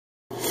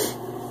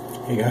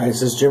Hey guys,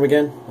 this is Jim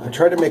again. I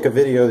tried to make a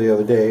video the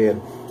other day and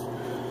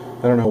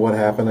I don't know what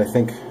happened. I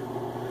think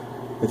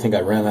I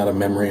ran out of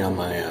memory on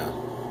my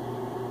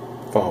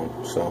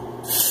phone. So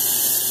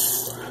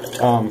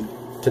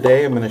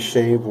today I'm going to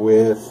shave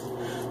with,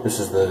 this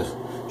is the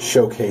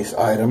showcase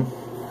item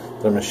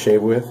that I'm going to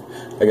shave with.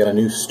 I got a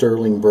new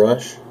Stirling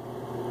brush.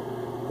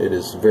 It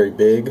is very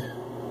big,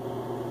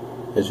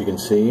 as you can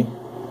see,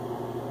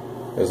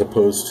 as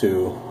opposed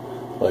to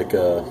like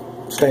a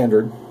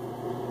standard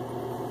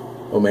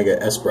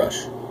Omega S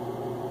brush.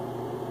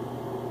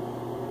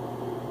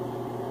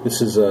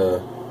 This is a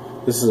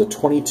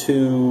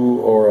 22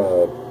 or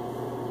a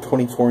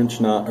 24 inch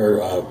knot,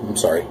 or I'm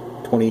sorry,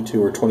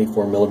 22 or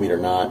 24 millimeter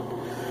knot.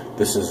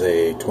 This is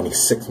a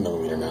 26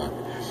 millimeter knot,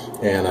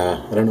 and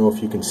I don't know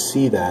if you can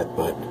see that,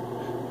 but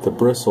the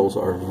bristles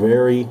are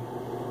very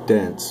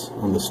dense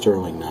on the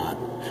Stirling knot.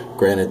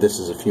 Granted, this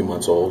is a few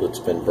months old; it's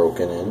been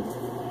broken in.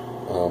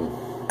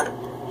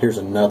 Here's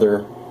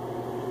another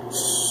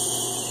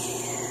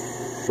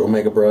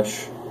Omega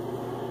brush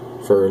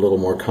for a little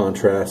more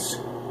contrast.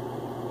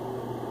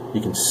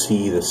 You can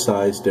see the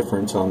size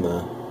difference on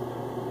the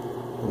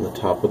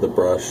top of the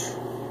brush,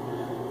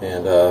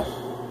 and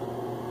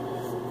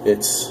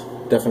it's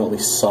definitely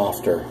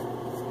softer.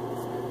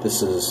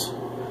 This is,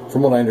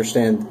 from what I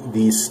understand,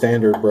 these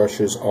standard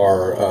brushes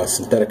are a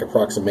synthetic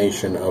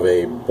approximation of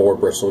a boar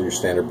bristle, your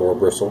standard boar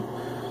bristle.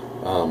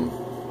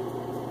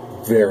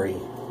 Very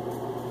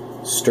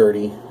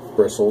sturdy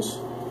bristles.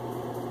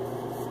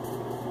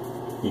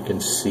 You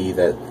can see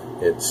that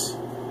it's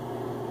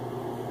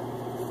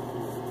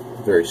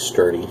a very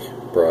sturdy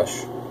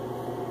brush.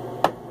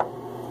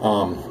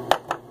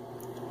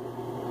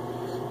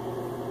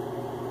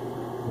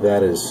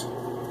 That is,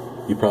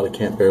 you probably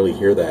can't barely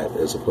hear that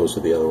as opposed to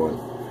the other one.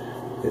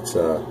 It's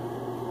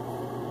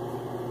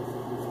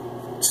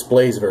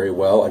displays very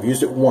well. I've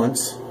used it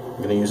once. I'm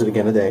going to use it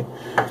again today.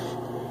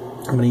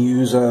 I'm going to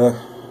use a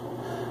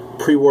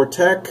Prewar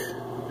Tech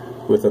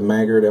with a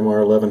Maggard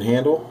MR11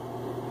 handle.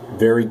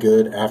 Very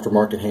good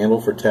aftermarket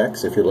handle for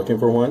techs if you're looking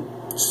for one.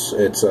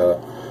 It's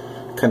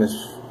kind of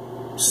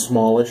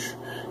smallish.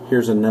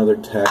 Here's another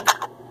tech,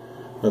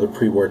 another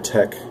Prewar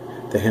Tech.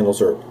 The handles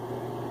are,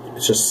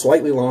 it's just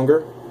slightly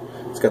longer.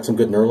 It's got some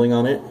good knurling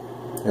on it,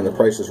 and the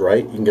price is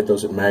right. You can get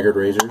those at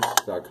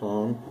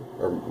maggardrazors.com,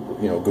 or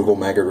Google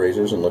Maggard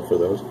razors and look for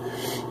those.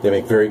 They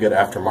make very good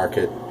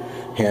aftermarket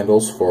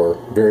handles for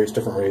various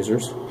different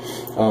razors.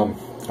 I'm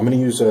going to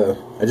use I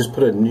just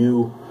put a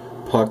new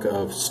puck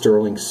of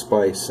Stirling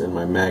Spice in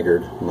my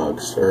Maggard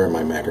mugs, or in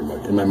my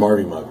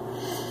Marvy Mug.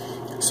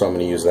 So I'm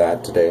going to use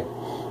that today.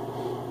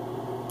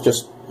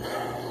 Just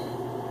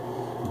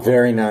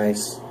very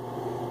nice,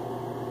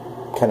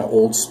 kind of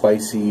old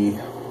spicy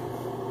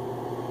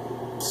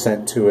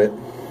scent to it.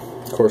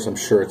 Of course, I'm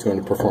sure it's going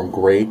to perform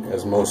great,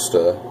 as most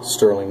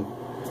Stirling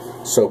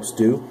soaps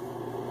do.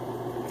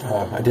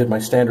 I did my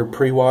standard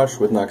pre-wash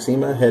with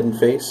Noxema, head and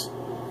face.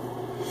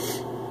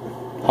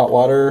 Hot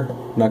water,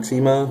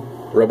 Noxema,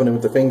 rubbing it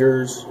with the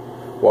fingers,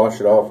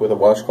 wash it off with a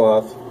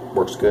washcloth,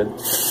 works good.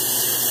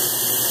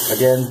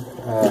 Again,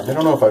 I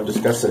don't know if I've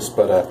discussed this,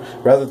 but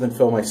rather than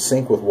fill my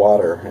sink with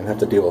water and have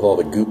to deal with all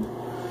the goop,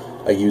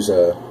 I use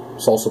a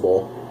salsa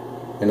bowl.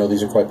 I know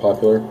these are quite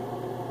popular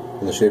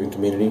in the shaving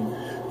community.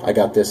 I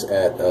got this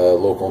at a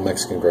local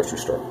Mexican grocery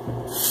store.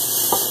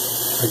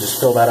 I just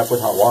fill that up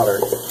with hot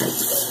water,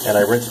 and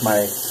I rinse my,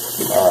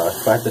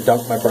 if I have to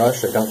dunk my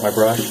brush, I dunk my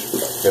brush.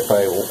 If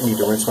I need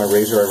to rinse my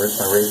razor, I rinse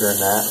my razor in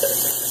that.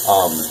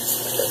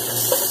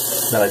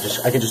 Then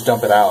I can just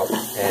dump it out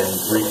and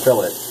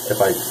refill it if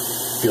I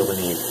feel the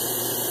need.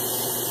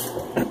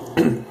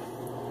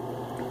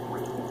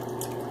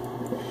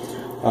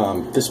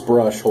 This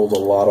brush holds a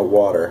lot of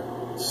water.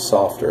 It's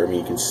softer. I mean,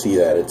 you can see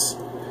that it's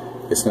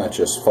not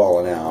just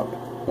falling out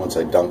once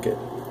I dunk it.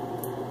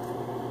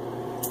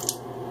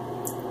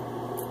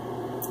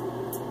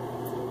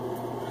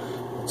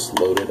 Let's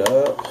load it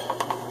up.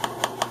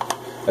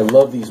 I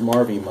love these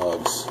Marvy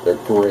mugs. They're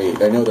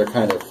great. I know they're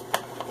kind of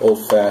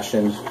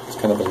old-fashioned. It's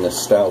kind of a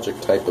nostalgic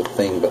type of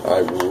thing, but I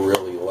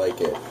really like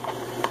it.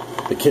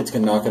 The kids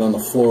can knock it on the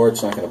floor.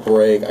 It's not going to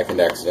break. I can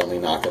accidentally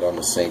knock it on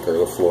the sink or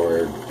the floor,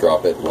 or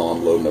drop it while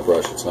I'm loading the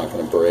brush. It's not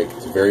going to break.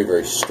 It's very,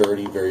 very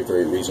sturdy, very,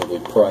 very reasonably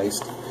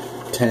priced.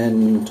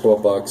 10,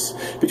 12 bucks.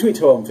 Between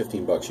 12 and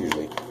 15 bucks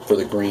usually for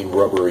the green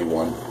rubbery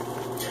one.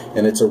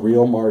 And it's a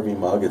real Marvy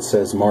mug. It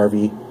says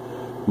Marvy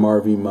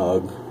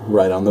Mug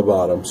right on the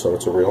bottom, so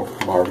it's a real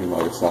Marvy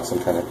mug. It's not some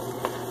kind of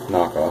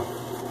knockoff.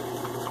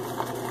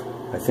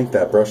 I think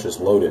that brush is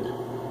loaded.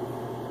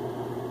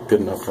 Good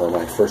enough for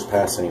my first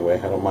pass anyway.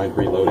 I don't mind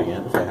reloading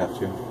it if I have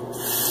to.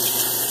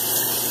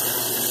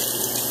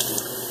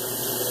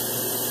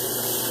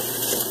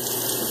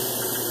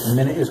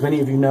 As many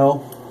of you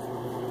know,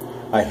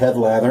 I head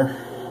lather.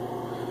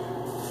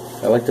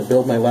 I like to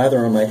build my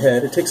lather on my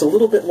head. It takes a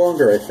little bit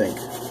longer, I think,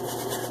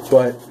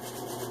 but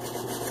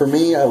for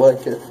me, I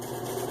like it.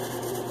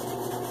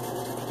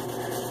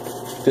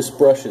 This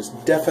brush is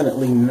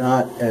definitely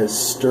not as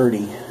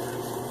sturdy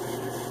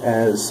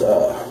as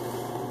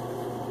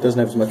Doesn't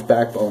have as much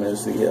backbone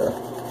as the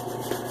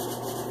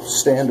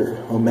standard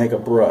Omega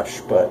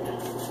brush, but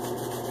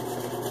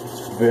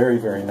it's very,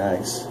 very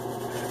nice.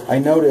 I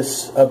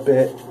notice a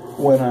bit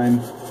when I'm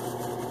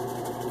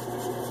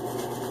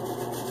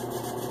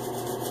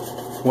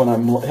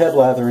head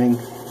lathering,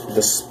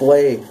 the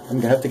splay. I'm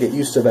gonna have to get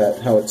used to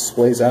that, how it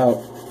splays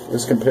out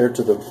as compared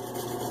to the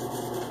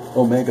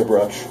Omega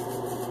brush.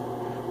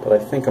 But I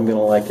think I'm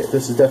gonna like it.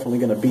 This is definitely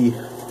gonna be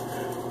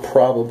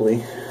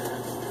probably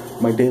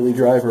my daily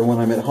driver when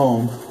I'm at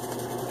home,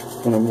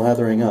 when I'm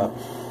lathering up.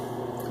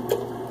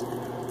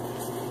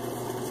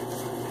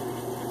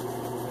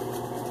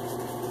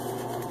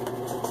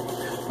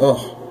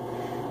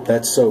 Oh,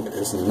 that soap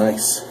is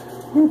nice.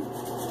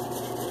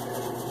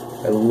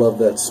 I love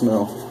that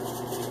smell.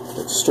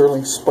 That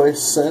Stirling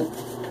Spice scent.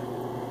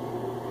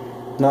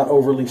 Not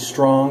overly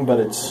strong, but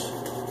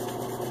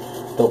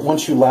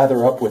once you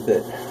lather up with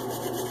it,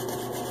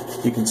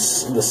 you can,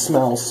 the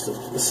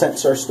scent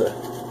starts to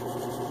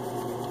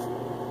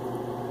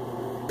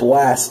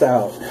blast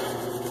out.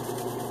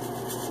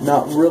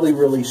 Not really,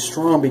 really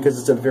strong because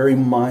it's a very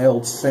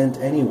mild scent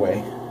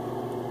anyway.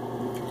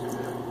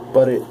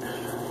 But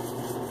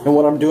and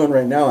what I'm doing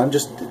right now, I'm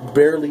just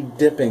barely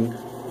dipping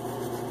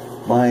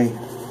my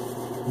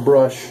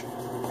brush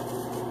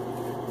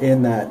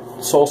in that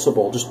salsa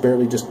bowl, just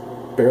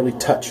barely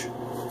touch.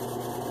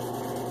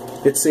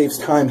 It saves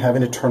time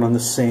having to turn on the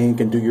sink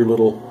and do your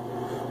little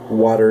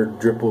water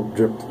drip.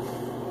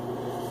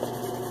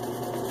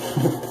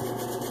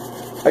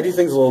 I do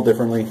things a little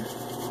differently,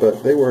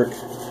 but they work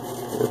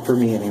for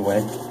me anyway.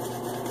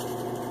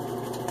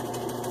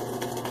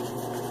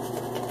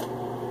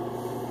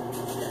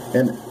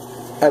 And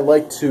I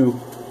like to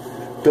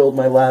build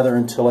my lather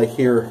until I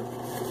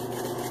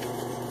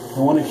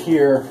want to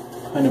hear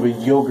kind of a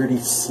yogurty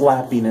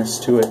slappiness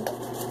to it.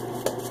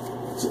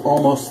 It's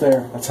almost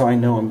there. That's how I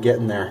know I'm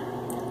getting there.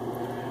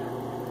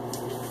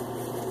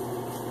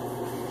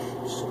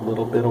 Just a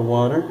little bit of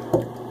water.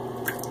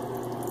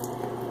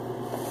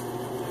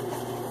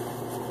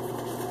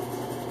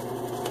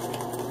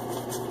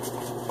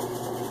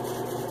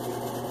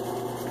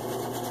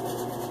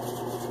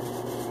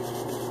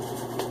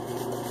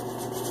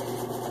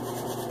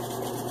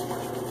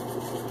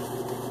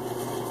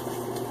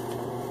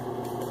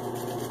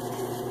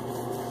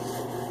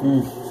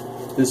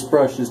 This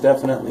brush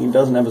doesn't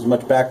have as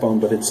much backbone,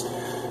 but it's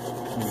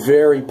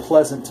very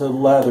pleasant to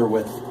lather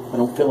with. I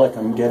don't feel like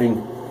I'm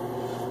getting...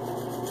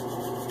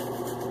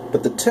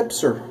 But the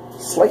tips are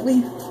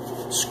slightly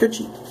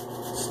scritchy,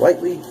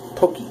 slightly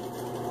pokey,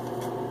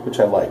 which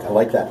I like. I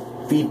like that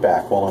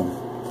feedback while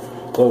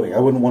I'm loading. I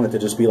wouldn't want it to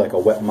just be like a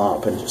wet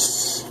mop and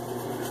just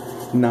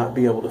not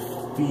be able to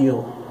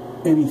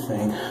feel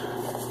anything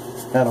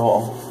at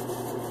all.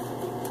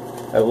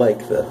 I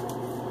like the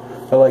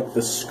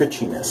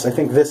scritchiness. I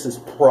think this is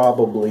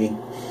probably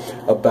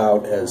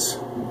about as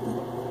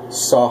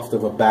soft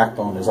of a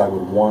backbone as I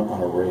would want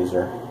on a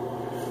razor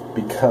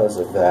because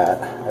of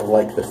that. I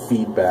like the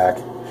feedback.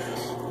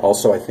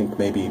 Also, I think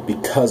maybe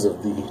because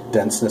of the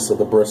denseness of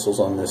the bristles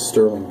on this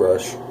Stirling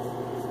brush,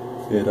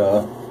 it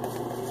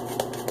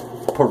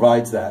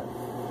provides that.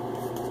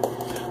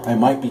 I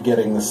might be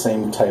getting the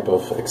same type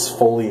of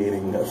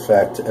exfoliating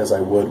effect as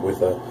I would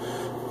with a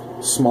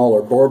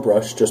smaller bore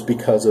brush, just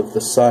because of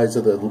the size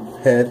of the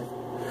head,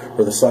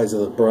 or the size of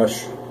the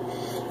brush,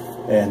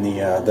 and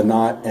the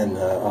knot, and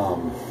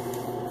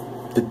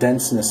the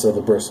denseness of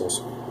the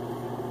bristles.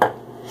 Let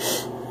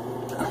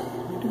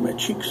me do my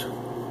cheeks.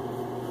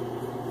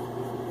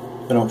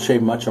 I don't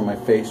shave much on my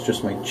face,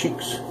 just my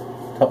cheeks,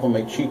 top of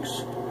my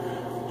cheeks,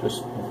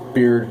 just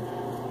beard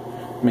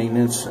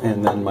maintenance,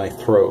 and then my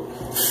throat.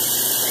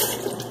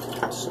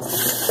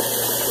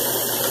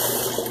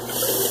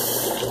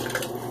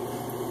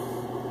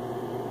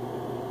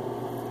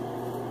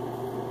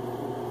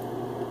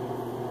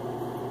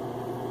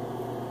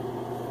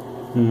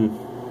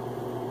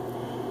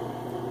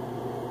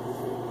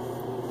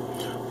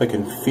 I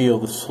can feel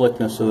the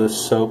slickness of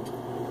this soap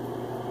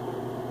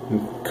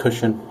and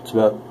cushion. It's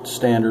about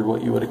standard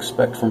what you would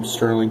expect from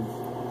Stirling.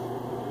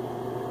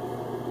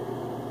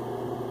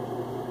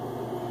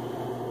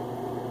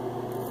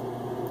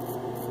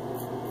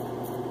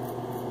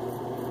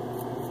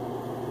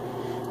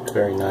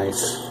 Very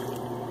nice.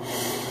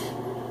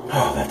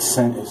 Oh, that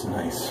scent is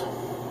nice.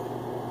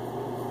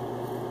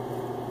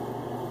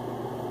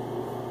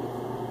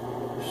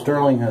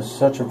 Stirling has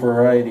such a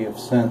variety of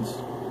scents.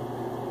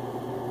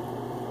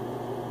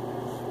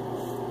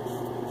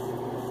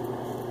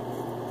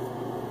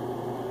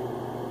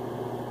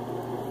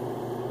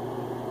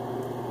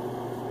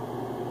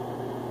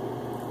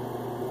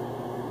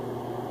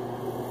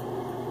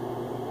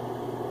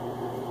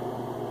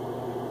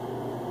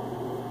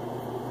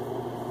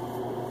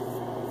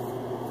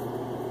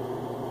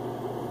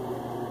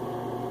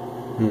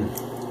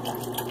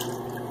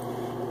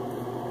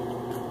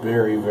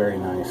 Very, very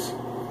nice.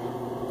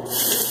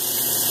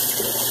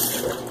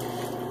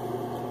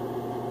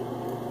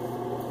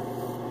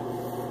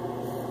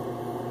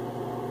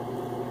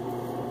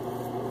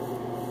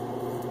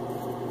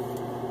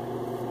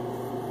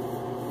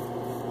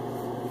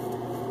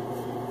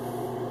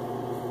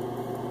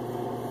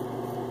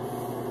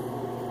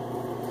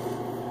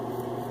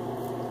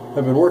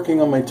 I've been working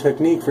on my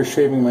technique for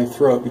shaving my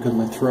throat because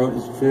my throat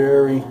is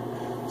very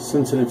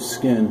sensitive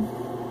skin.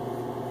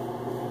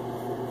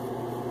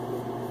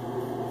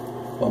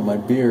 But my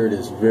beard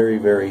is very,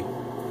 very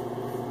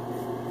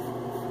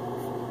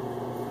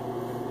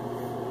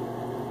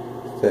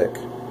thick.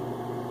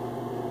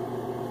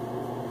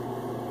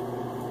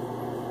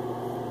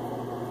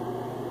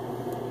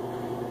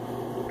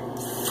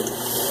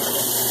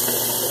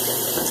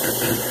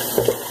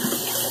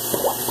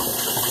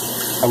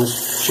 I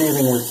was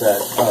shaving with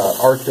that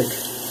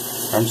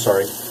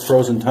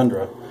frozen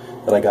tundra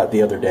that I got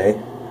the other day,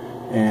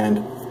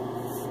 and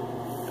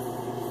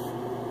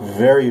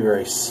very,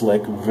 very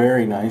slick,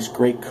 very nice,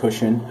 great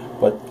cushion,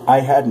 but I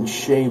hadn't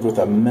shaved with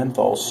a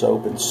menthol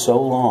soap in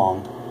so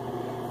long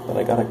that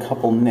I got a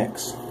couple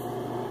nicks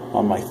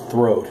on my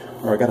throat,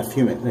 or I got a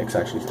few nicks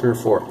actually, 3 or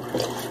 4,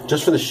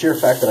 just for the sheer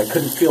fact that I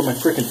couldn't feel my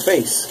freaking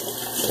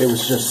face. It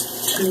was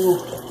just too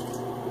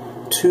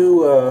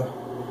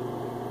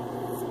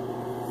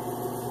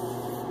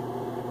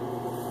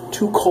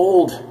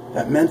cold,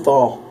 that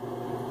menthol.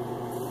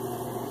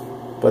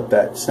 But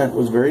that scent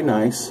was very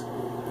nice.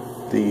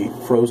 The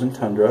frozen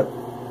tundra.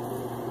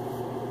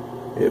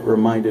 It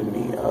reminded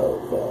me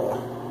of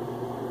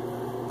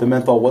the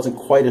menthol wasn't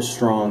quite as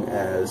strong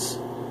as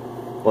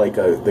like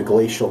the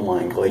glacial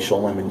line, glacial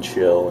lemon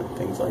chill and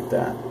things like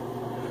that.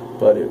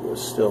 But it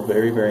was still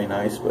very, very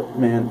nice. But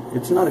man,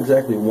 it's not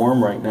exactly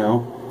warm right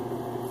now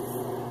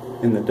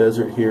in the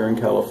desert here in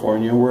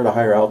California. We're at a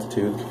higher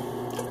altitude,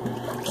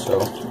 so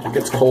it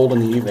gets cold in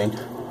the evening,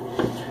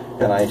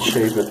 and I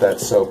shaved with that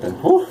soap, and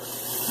whew, it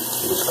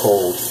was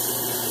cold.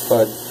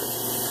 But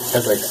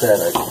as I said,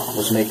 I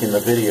was making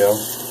the video,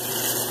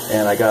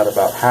 and I got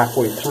about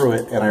halfway through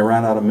it, and I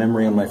ran out of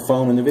memory on my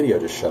phone, and the video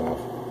just shut off.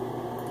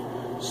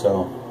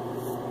 So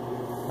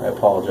I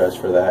apologize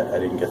for that. I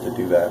didn't get to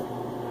do that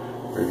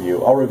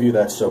review. I'll review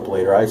that soap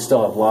later. I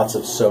still have lots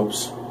of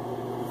soaps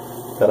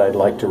that I'd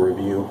like to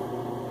review.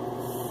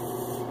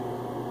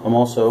 I'm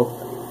also,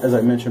 as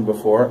I mentioned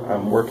before,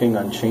 I'm working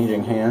on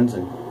changing hands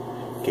and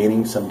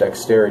gaining some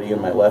dexterity in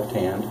my left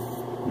hand,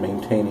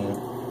 maintaining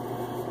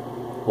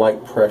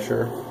light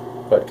pressure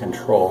but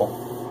control.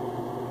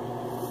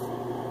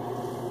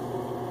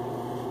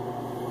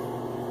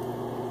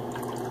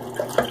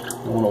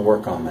 I want to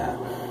work on that.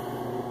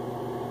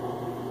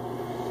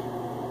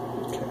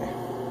 Okay.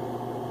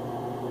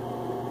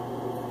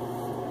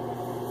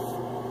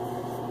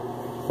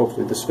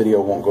 Hopefully this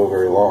video won't go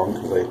very long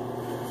because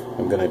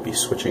I'm going to be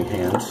switching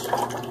hands.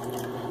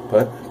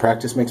 But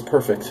practice makes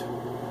perfect.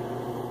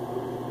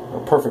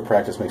 Or perfect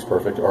practice makes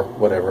perfect, or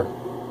whatever.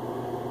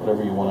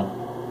 Whatever you want to.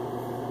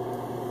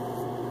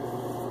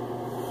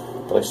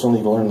 But I still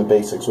need to learn the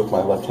basics with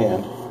my left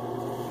hand.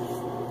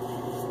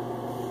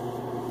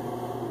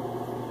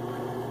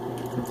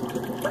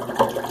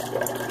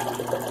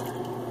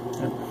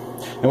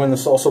 And when the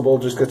salsa bowl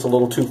just gets a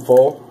little too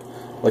full,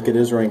 like it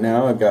is right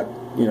now, I've got,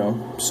 you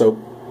know, soap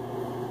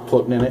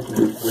floating in it and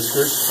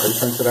whiskers. I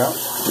just rinse it out.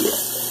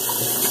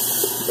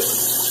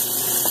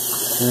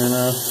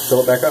 And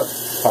fill it back up.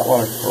 Hot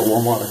water or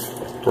warm water.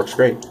 Works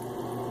great.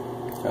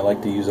 I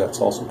like to use that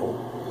salsa bowl.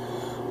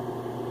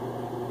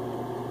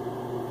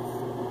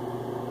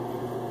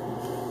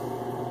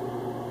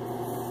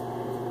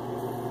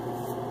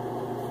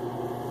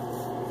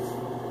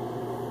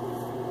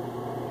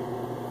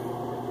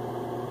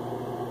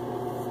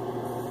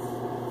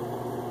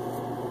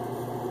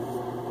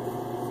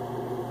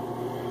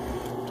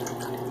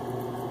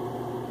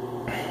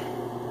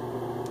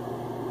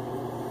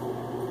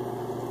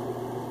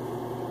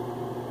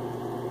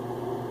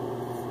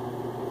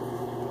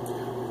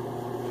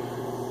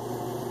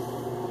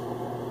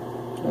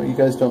 Well, you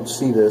guys don't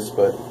see this,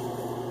 but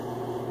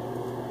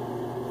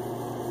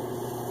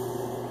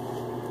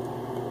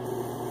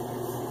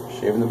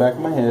shaving the back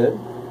of my head.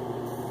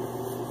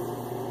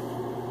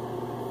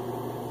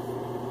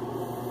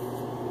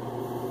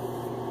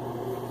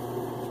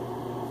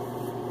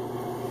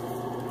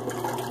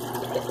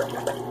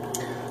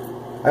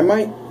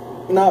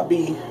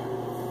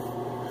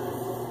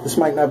 This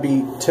might not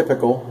be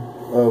typical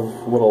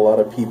of what a lot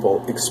of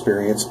people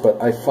experience,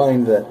 but I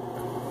find that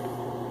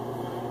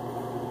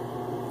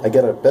I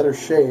get a better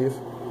shave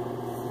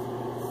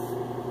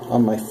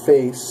on my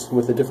face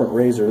with a different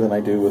razor than I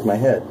do with my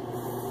head.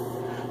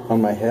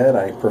 On my head,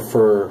 I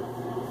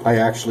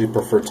actually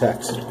prefer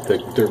Tex.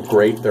 They're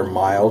great, they're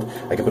mild.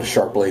 I can put a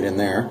sharp blade in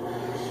there.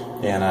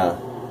 And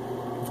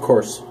of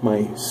course,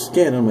 my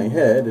skin on my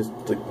head is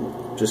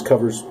just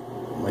covers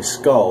my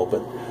skull,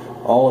 but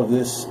all of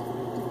this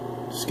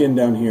skin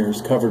down here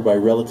is covered by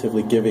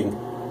relatively giving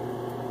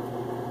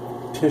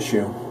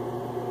tissue.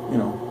 You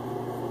know,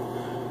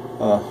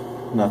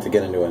 not to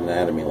get into an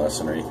anatomy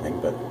lesson or anything,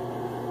 but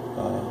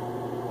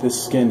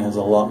this skin has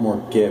a lot more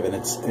give, and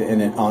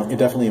it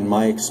definitely, in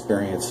my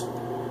experience,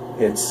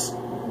 it's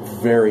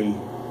very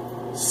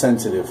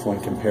sensitive when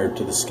compared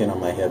to the skin on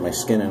my head. My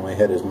skin on my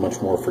head is much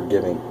more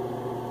forgiving.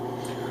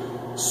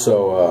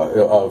 So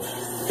of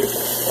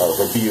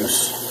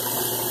abuse.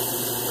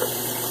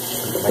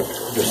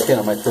 the skin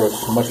on my throat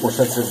is much more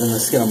sensitive than the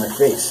skin on my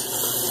face.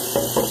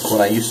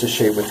 When I used to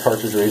shave with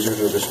cartridge razors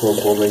or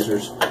disposable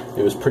razors,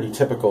 it was pretty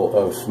typical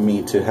of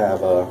me to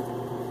have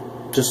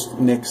just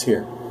nicks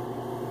here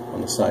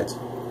on the sides,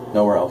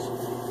 nowhere else.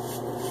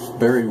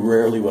 Very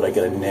rarely would I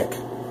get a nick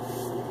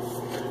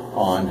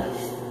on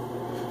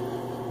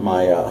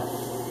my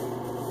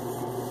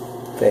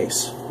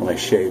face when I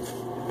shave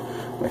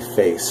my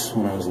face.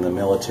 When I was in the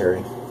military,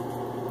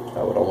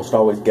 I would almost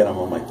always get them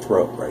on my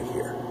throat, right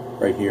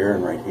here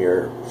and right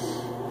here,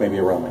 maybe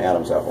around my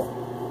Adam's apple.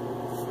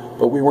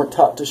 But we weren't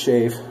taught to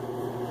shave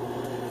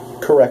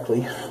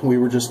correctly. We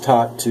were just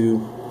taught to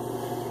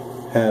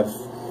have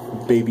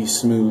baby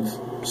smooth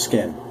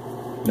skin,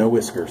 no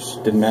whiskers.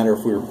 Didn't matter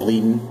if we were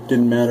bleeding,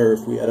 didn't matter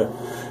if we had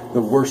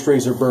the worst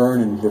razor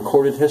burn in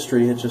recorded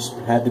history, it just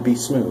had to be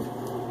smooth.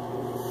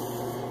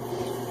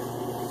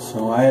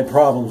 So I had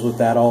problems with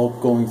that all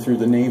going through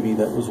the Navy.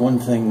 That was one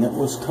thing that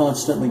was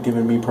constantly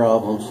giving me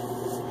problems,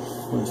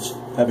 was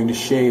having to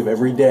shave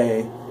every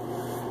day,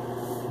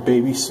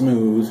 baby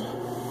smooth,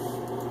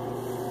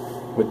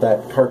 with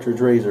that cartridge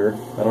razor.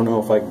 I don't know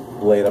if I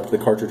laid up to the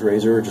cartridge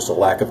razor or just a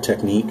lack of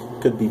technique.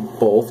 Could be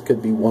both,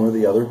 could be one or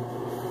the other.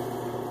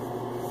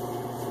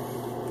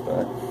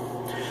 But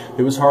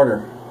it was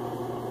harder.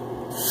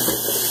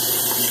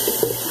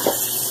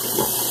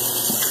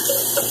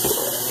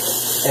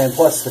 And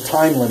plus the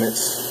time limits,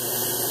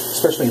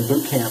 especially in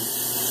boot camp.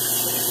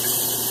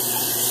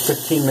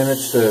 15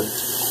 minutes to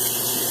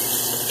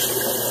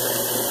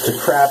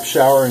crap,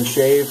 shower, and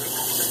shave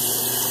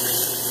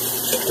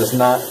does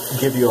not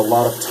give you a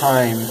lot of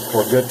time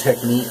for good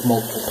technique,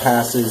 multiple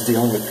passes,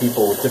 dealing with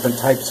people with different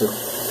types of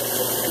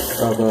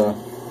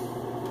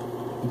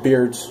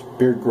beards,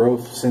 beard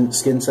growth, skin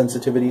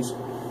sensitivities.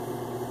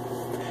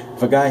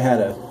 If a guy had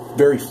a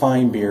very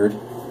fine beard,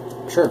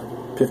 sure,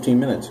 15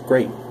 minutes,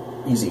 great,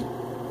 easy.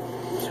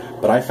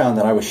 But I found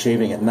that I was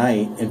shaving at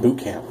night in boot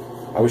camp.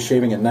 I was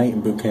shaving at night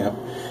in boot camp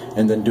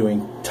and then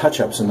doing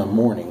touch-ups in the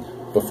morning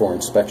before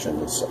inspection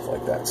and stuff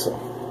like that. So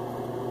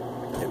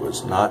it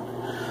was not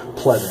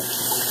pleasant.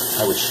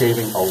 I was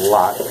shaving a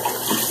lot,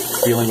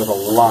 dealing with a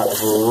lot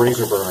of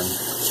razor burn.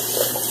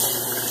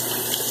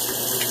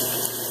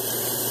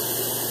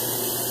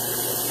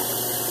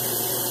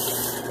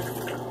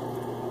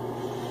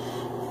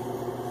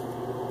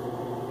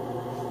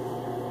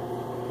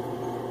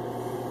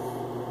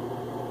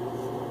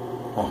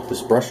 Oh,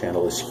 this brush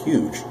handle is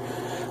huge.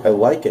 I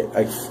like it.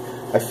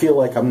 I feel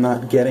like I'm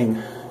not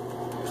getting,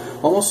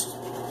 almost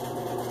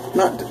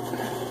not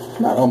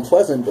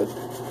unpleasant, but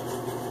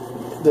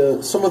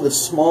some of the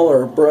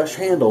smaller brush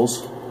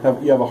handles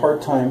you have a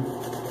hard time,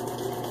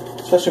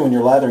 especially when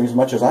you're lathering as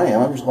much as I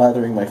am. I'm just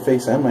lathering my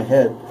face and my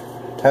head,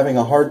 having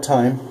a hard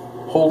time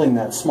holding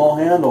that small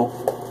handle.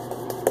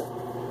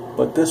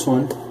 But this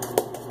one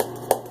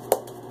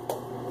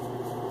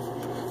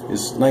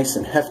is nice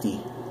and hefty,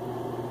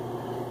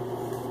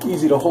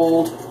 easy to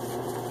hold.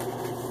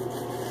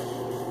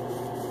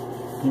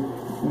 You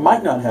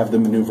might not have the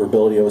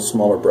maneuverability of a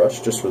smaller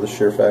brush, just for the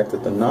sheer fact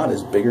that the knot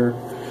is bigger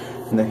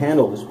and the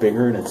handle is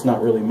bigger, and it's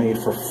not really made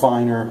for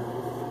finer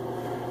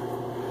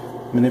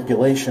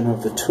manipulation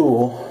of the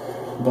tool,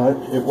 but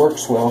it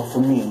works well for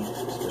me,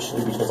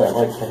 especially because I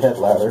like the head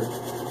lather.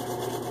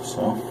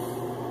 So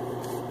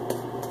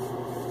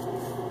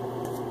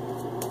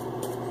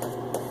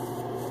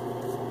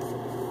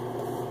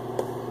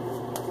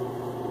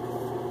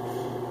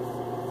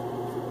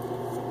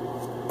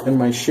and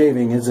my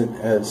shaving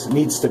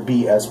needs to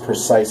be as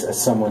precise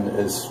as someone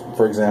is.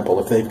 For example,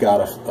 if they've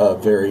got a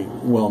very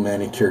well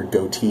manicured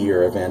goatee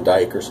or a Van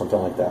Dyke or something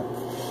like that,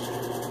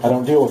 I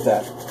don't deal with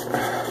that.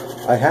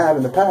 I have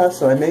in the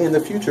past, and I may in the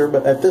future,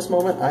 but at this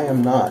moment I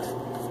am not.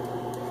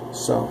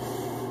 So,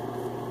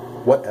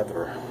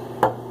 whatever.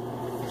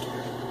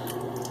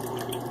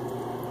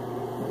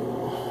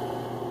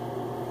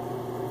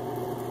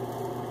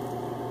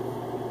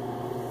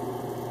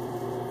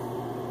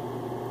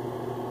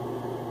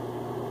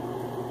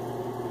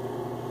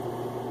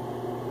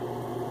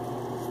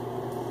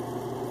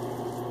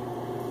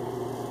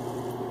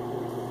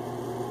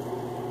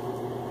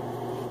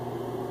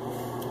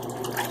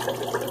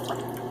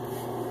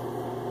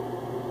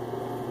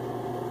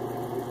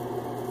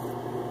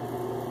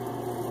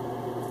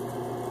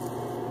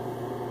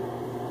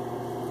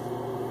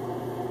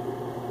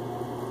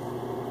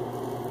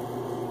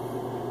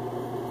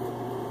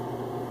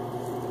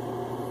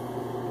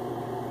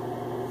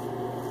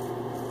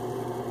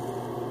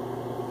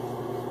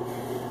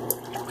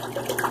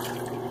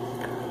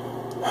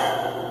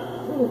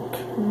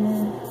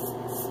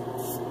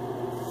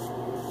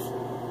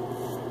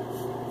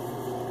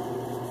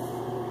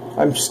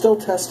 I'm still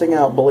testing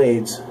out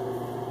blades,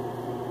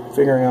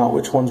 figuring out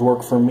which ones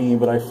work for me,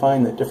 but I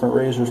find that different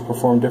razors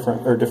perform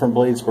different, or different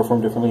blades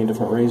perform differently in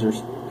different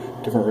razors.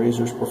 Different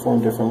razors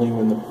perform differently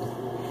when the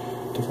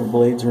different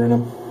blades are in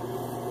them.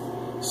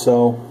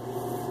 So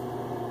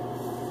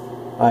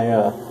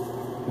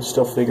I'm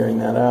still figuring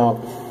that out.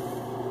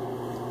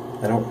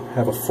 I don't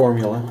have a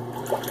formula.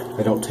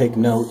 I don't take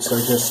notes.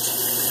 I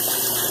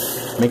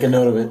just Make a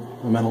note of it,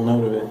 a mental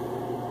note of it.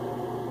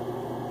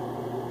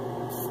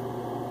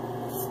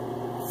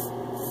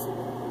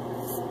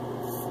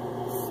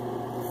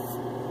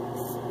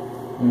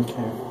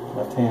 Okay,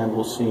 left hand,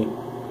 we'll see.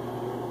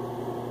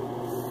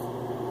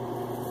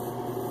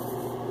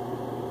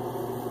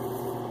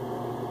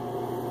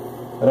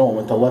 I don't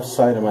want the left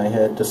side of my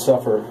head to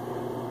suffer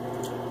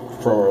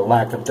from a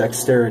lack of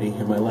dexterity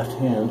in my left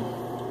hand.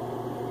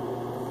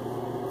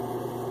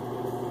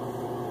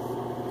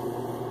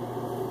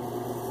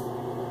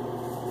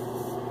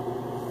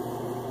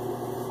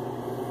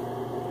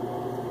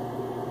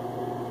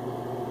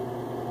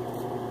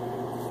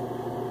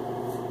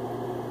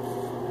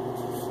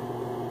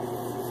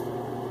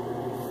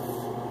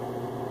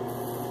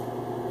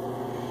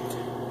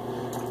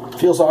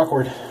 Feels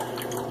awkward,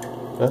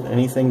 but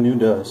anything new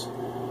does.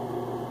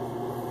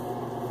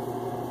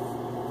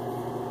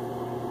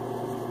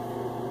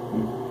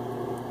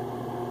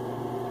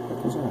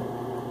 What was that?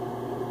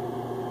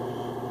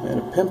 I had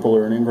a pimple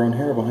or an ingrown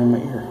hair behind my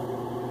ear.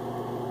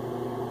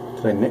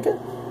 Did I nick it?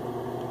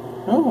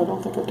 No, I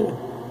don't think I did.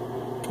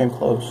 Came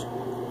close.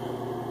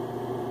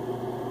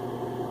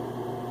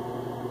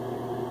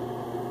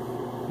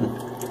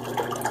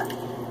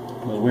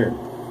 It was weird.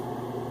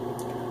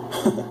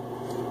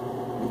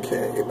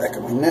 Okay, back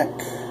of my neck.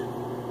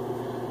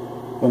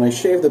 When I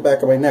shave the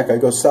back of my neck, I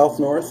go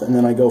south-north, and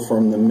then I go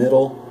from the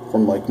middle,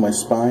 from like my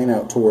spine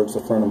out towards the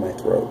front of my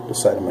throat, the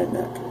side of my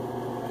neck.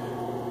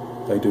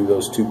 I do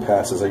those two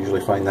passes. I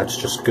usually find that's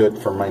just good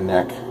for my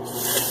neck,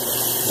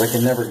 because I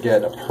can never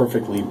get a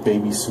perfectly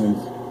baby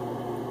smooth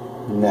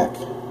neck.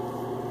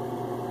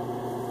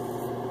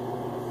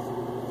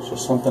 It's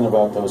just something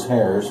about those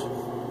hairs,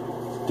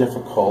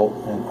 difficult,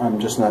 and I'm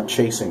just not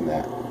chasing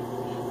that.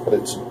 But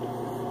it's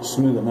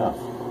smooth enough.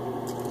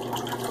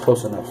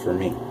 Close enough for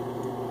me.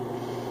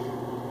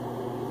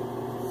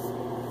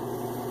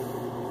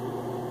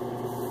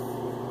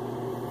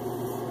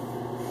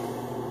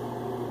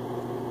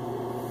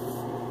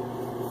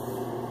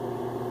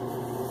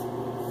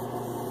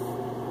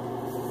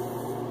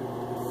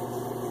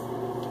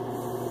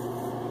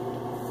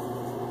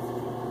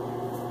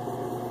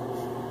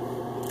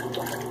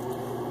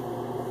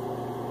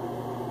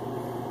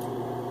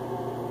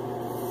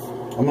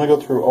 I'm going to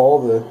go through all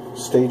the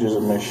stages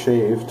of my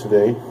shave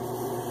today.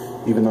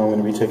 Even though I'm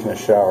going to be taking a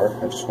shower,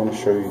 I just want to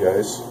show you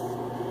guys,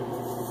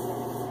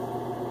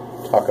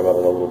 talk about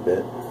it a little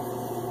bit.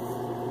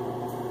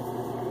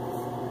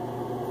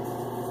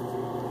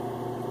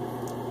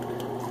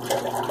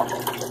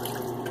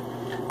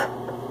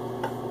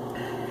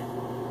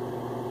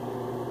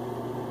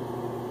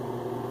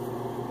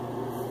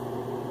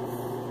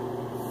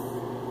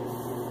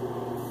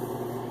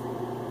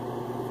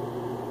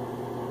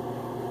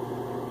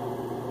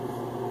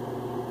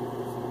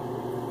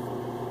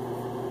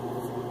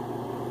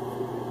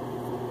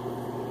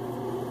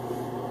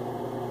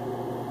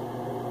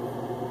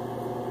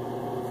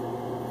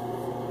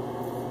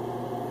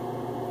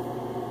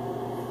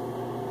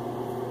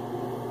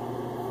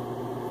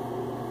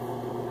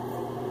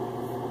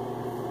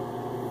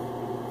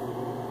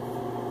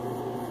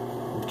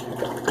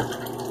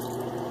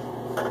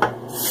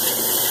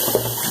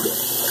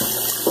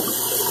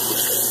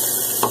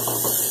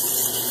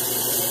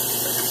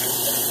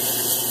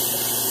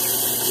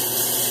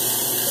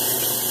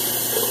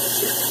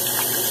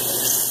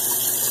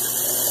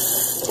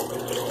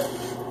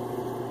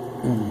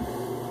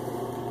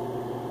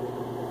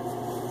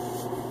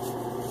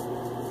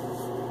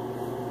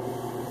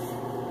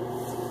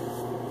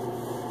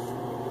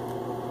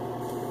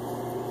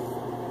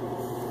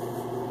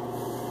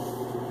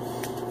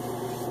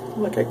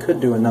 Like I could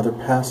do another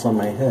pass on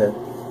my head,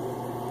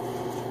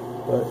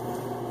 but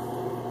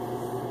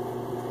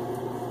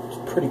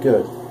it's pretty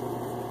good.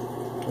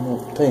 I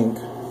don't think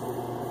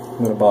I'm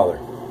going to bother.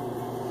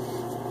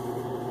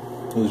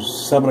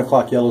 Those 7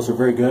 o'clock yellows are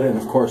very good, and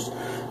of course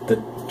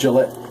the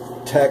Gillette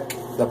Tech,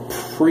 the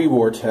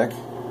Prewar Tech,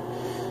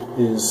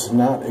 is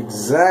not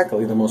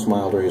exactly the most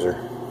mild razor.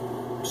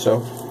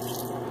 So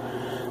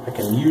I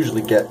can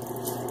usually get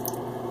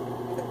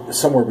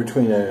somewhere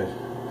between a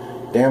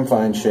damn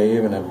fine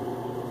shave and a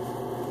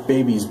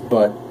baby's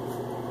butt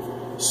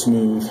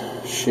smooth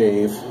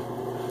shave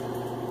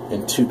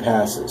in 2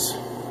 passes.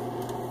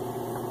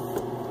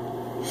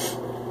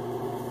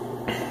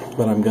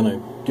 But I'm gonna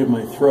give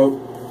my throat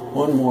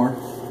one more.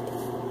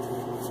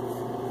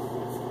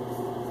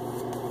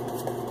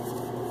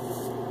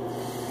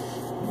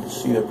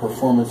 See the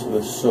performance of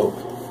the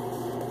soap.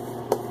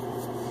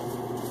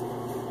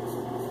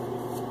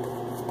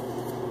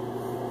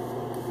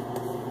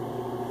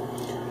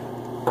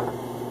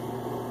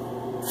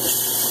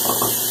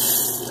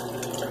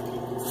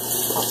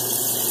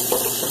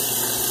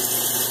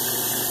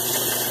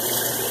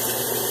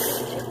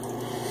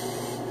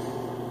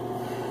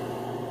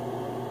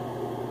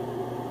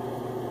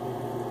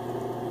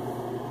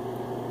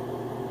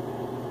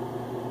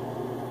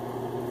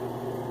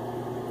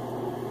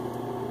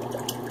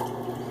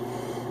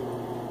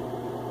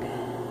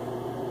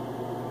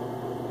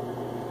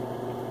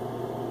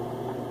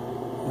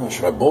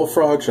 Should I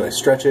bullfrog? Should I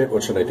stretch it?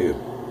 What should I do?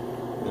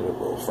 Do a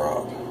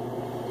bullfrog.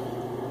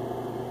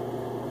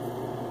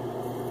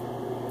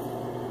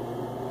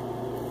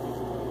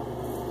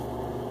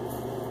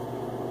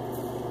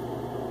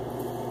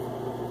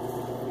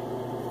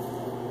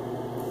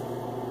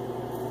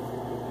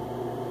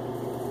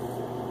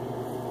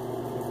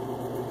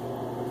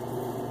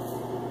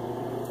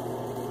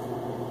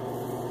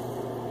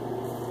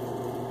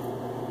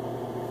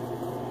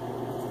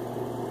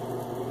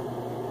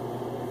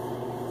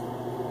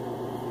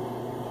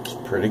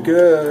 Pretty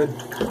good.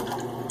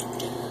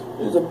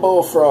 There's a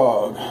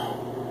bullfrog.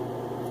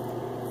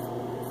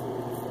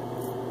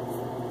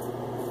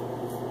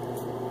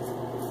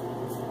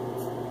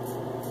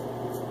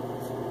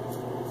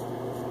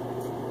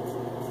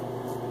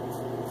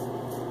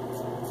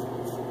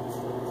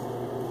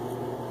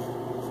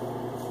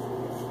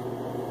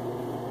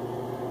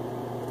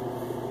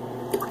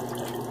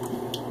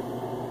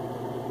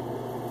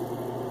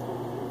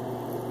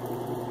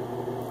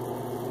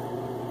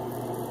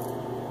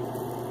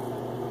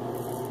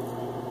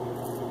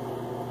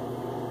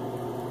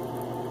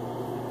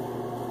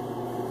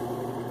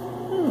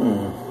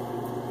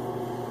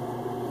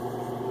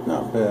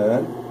 Not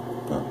bad.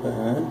 Not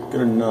bad.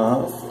 Good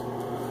enough.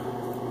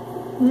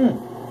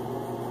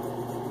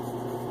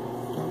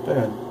 Not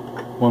bad.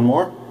 One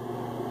more?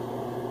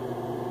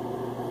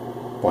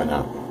 Why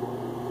not?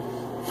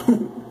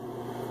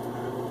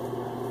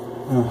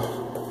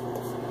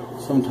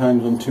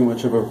 Sometimes I'm too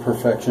much of a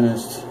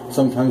perfectionist.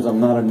 Sometimes I'm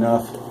not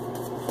enough.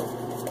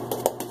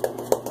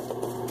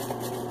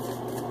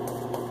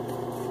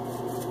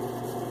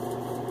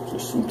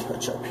 Just some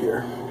touch up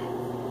here.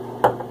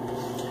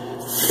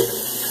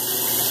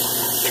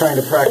 Trying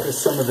to practice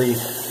some of the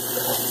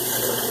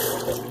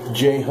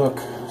J-hook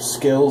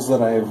skills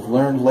that I've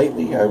learned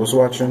lately. I was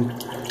watching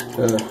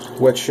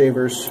Wet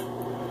Shavers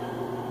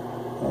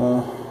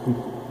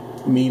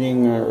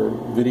meeting or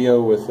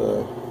video with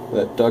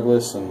that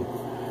Douglas and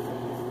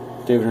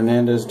David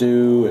Hernandez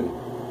do, and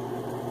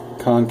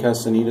Con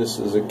Castanedis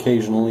is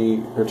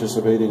occasionally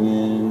participating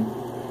in,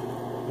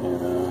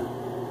 and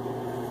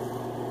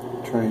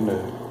trying to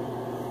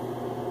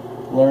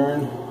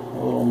learn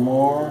a little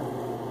more.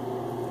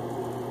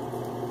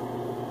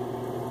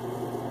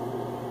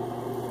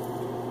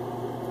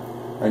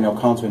 I know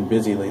Con's been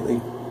busy lately.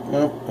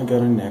 Oh, I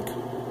got a nick.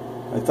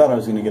 I thought I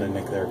was going to get a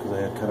nick there because I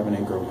had kind of an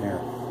ingrown hair.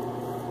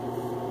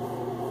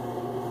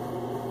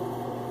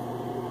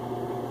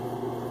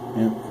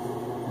 Yeah,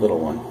 little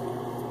one.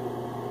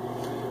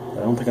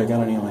 I don't think I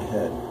got any on my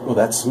head. Oh,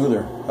 that's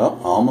smoother. Oh,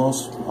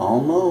 almost.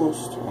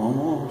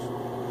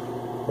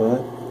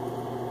 But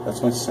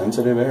that's my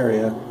sensitive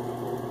area.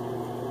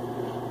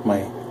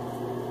 My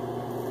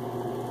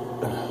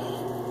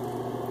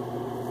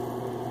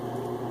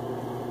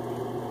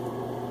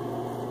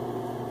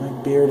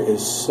beard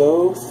is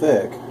so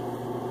thick,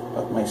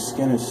 but my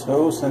skin is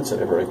so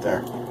sensitive right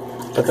there.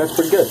 But that's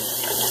pretty good.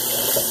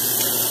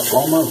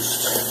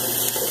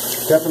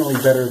 Almost. Definitely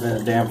better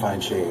than a damn fine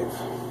shave.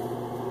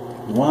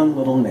 One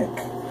little nick.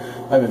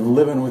 I've been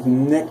living with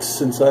nicks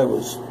since I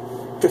was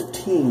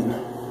 15.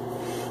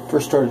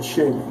 First started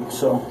shaving.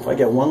 So if I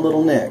get one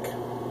little nick,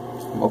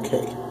 I'm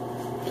okay.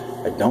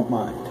 I don't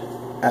mind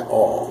at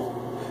all.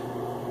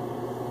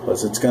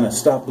 Because it's going to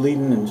stop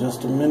bleeding in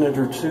just a minute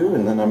or two,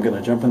 and then I'm going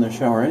to jump in the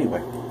shower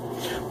anyway.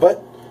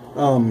 But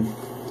I'm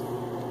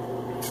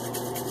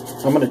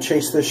going to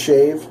chase this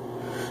shave.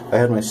 I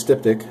had my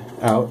styptic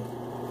out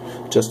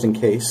just in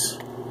case.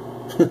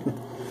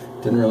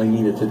 Didn't really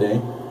need it today.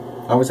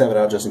 I always have it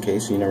out just in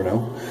case, you never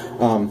know.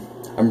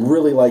 I'm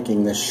really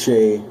liking this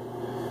Shea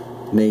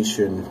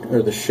Nation,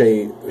 or the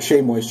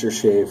SheaMoisture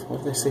shave.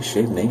 What did they say?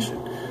 Shave Nation?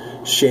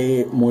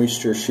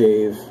 SheaMoisture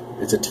shave.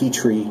 It's a tea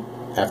tree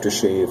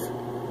aftershave.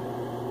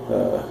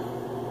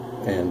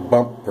 And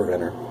bump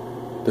preventer.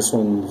 This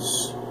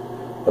one's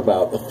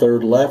about a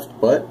third left,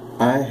 but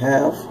I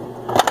have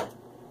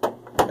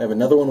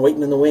another one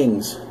waiting in the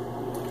wings,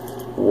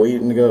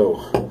 waiting to go.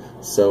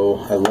 So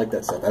I like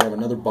that stuff. I have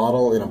another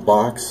bottle in a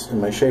box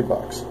in my shave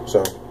box,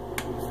 so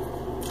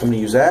I'm going to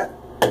use that,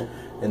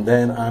 and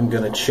then I'm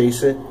going to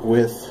chase it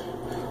with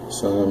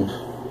some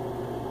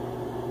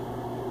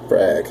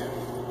Frag.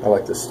 I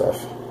like this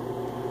stuff.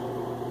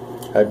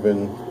 I've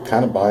been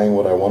kind of buying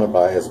what I want to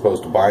buy as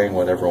opposed to buying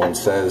what everyone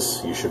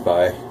says you should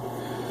buy.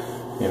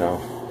 You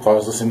know, if I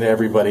was listening to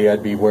everybody,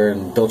 I'd be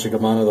wearing Dolce &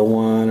 Gabbana the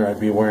one, or I'd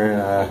be wearing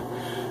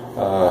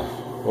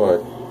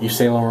what, Yves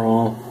Saint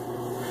Laurent,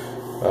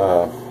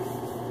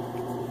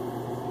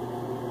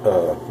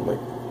 like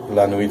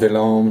La Nuit de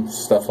l'Homme,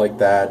 stuff like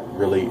that,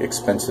 really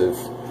expensive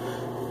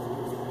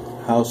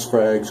house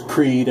frags.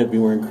 Creed, I'd be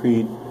wearing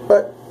Creed,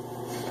 but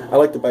I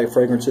like to buy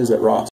fragrances at Ross.